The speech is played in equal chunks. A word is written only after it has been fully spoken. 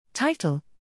Title: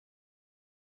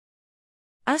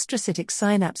 Astrocytic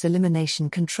synapse elimination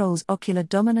controls ocular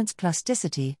dominance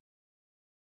plasticity.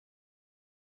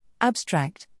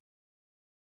 Abstract: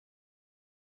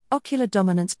 Ocular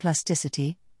dominance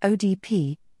plasticity,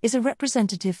 ODP, is a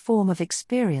representative form of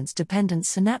experience-dependent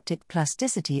synaptic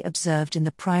plasticity observed in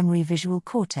the primary visual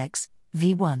cortex,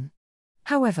 V1.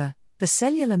 However, the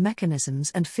cellular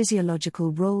mechanisms and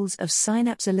physiological roles of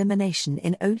synapse elimination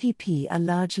in ODP are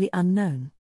largely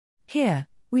unknown. Here,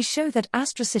 we show that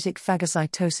astrocytic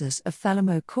phagocytosis of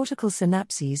thalamocortical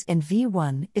synapses in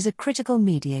V1 is a critical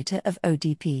mediator of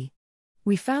ODP.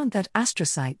 We found that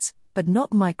astrocytes, but not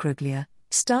microglia,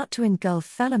 start to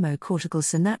engulf thalamocortical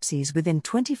synapses within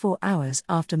 24 hours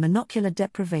after monocular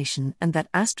deprivation, and that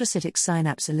astrocytic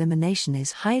synapse elimination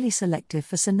is highly selective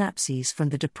for synapses from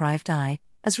the deprived eye,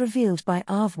 as revealed by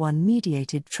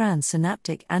ARV1-mediated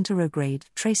transsynaptic anterograde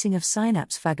tracing of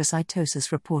synapse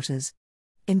phagocytosis reporters.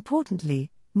 Importantly,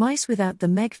 mice without the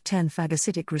MEG10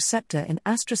 phagocytic receptor in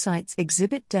astrocytes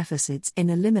exhibit deficits in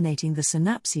eliminating the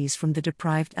synapses from the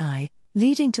deprived eye,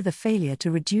 leading to the failure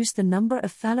to reduce the number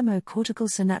of thalamocortical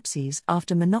synapses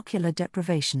after monocular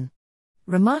deprivation.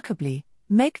 Remarkably,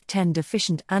 MEG10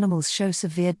 deficient animals show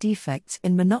severe defects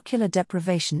in monocular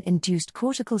deprivation-induced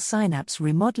cortical synapse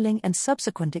remodeling and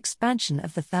subsequent expansion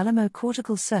of the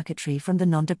thalamocortical circuitry from the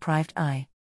non-deprived eye.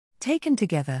 Taken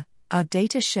together, our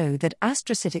data show that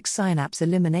astrocytic synapse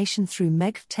elimination through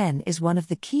MEG10 is one of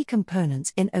the key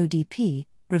components in ODP,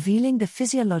 revealing the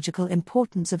physiological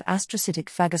importance of astrocytic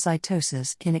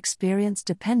phagocytosis in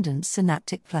experience-dependent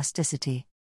synaptic plasticity.